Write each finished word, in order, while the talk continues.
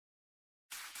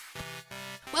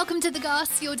Welcome to The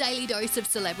Goss, your daily dose of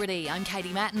celebrity. I'm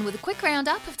Katie Matten with a quick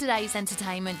roundup of today's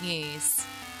entertainment news.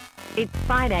 It's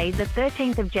Friday, the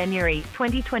 13th of January,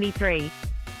 2023.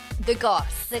 The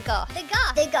Goss. The Goss. The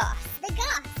Goss. The Goss. The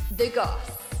Goss. The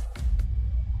Goss.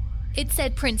 It's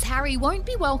said Prince Harry won't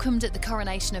be welcomed at the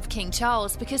coronation of King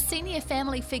Charles because senior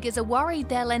family figures are worried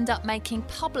they'll end up making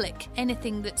public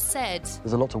anything that's said.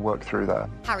 There's a lot to work through there.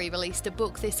 Harry released a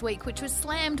book this week which was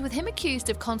slammed with him accused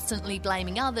of constantly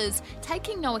blaming others,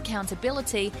 taking no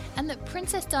accountability, and that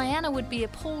Princess Diana would be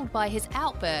appalled by his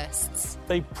outbursts.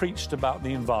 They preached about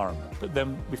the environment, but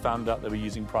then we found out they were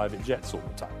using private jets all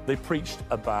the time. They preached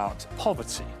about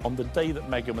poverty on the day that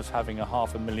Meghan was having a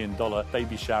 $500,000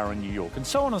 baby shower in New York, and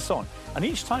so on and so on. And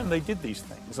each time they did these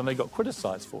things and they got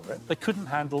criticised for it, they couldn't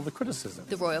handle the criticism.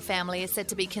 The royal family is said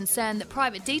to be concerned that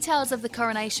private details of the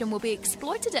coronation will be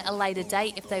exploited at a later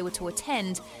date if they were to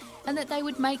attend, and that they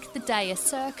would make the day a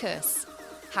circus.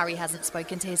 Harry hasn't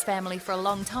spoken to his family for a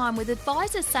long time, with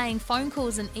advisors saying phone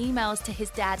calls and emails to his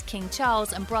dad King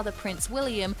Charles and brother Prince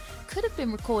William could have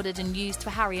been recorded and used for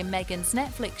Harry and Meghan's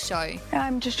Netflix show.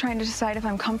 I'm just trying to decide if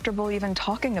I'm comfortable even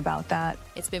talking about that.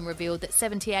 It's been revealed that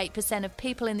 78% of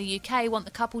people in the UK want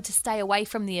the couple to stay away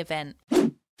from the event.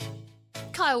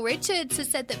 Kyle Richards has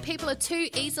said that people are too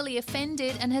easily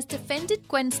offended and has defended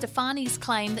Gwen Stefani's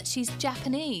claim that she's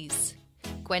Japanese.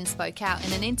 Gwen spoke out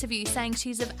in an interview saying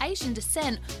she's of Asian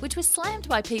descent, which was slammed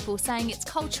by people saying it's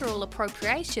cultural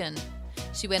appropriation.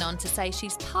 She went on to say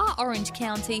she's part Orange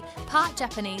County, part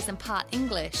Japanese and part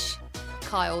English.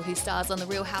 Kyle, who stars on The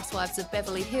Real Housewives of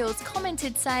Beverly Hills,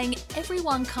 commented saying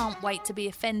everyone can't wait to be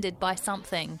offended by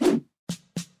something.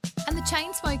 And the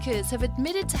Chainsmokers have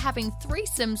admitted to having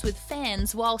threesomes with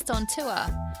fans whilst on tour.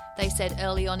 They said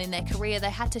early on in their career they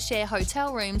had to share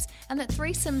hotel rooms and that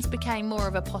threesomes became more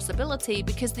of a possibility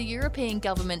because the European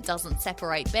government doesn't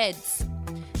separate beds.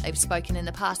 They've spoken in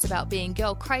the past about being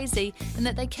girl crazy and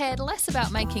that they cared less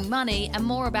about making money and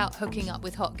more about hooking up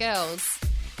with hot girls.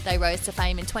 They rose to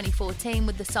fame in 2014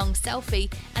 with the song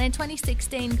Selfie, and in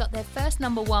 2016 got their first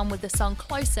 #1 with the song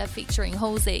Closer featuring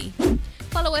Halsey.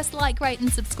 Follow us, like, rate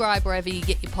and subscribe wherever you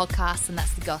get your podcasts, and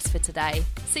that's The Goss for today.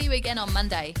 See you again on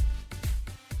Monday.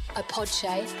 A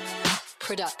Podshape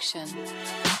production.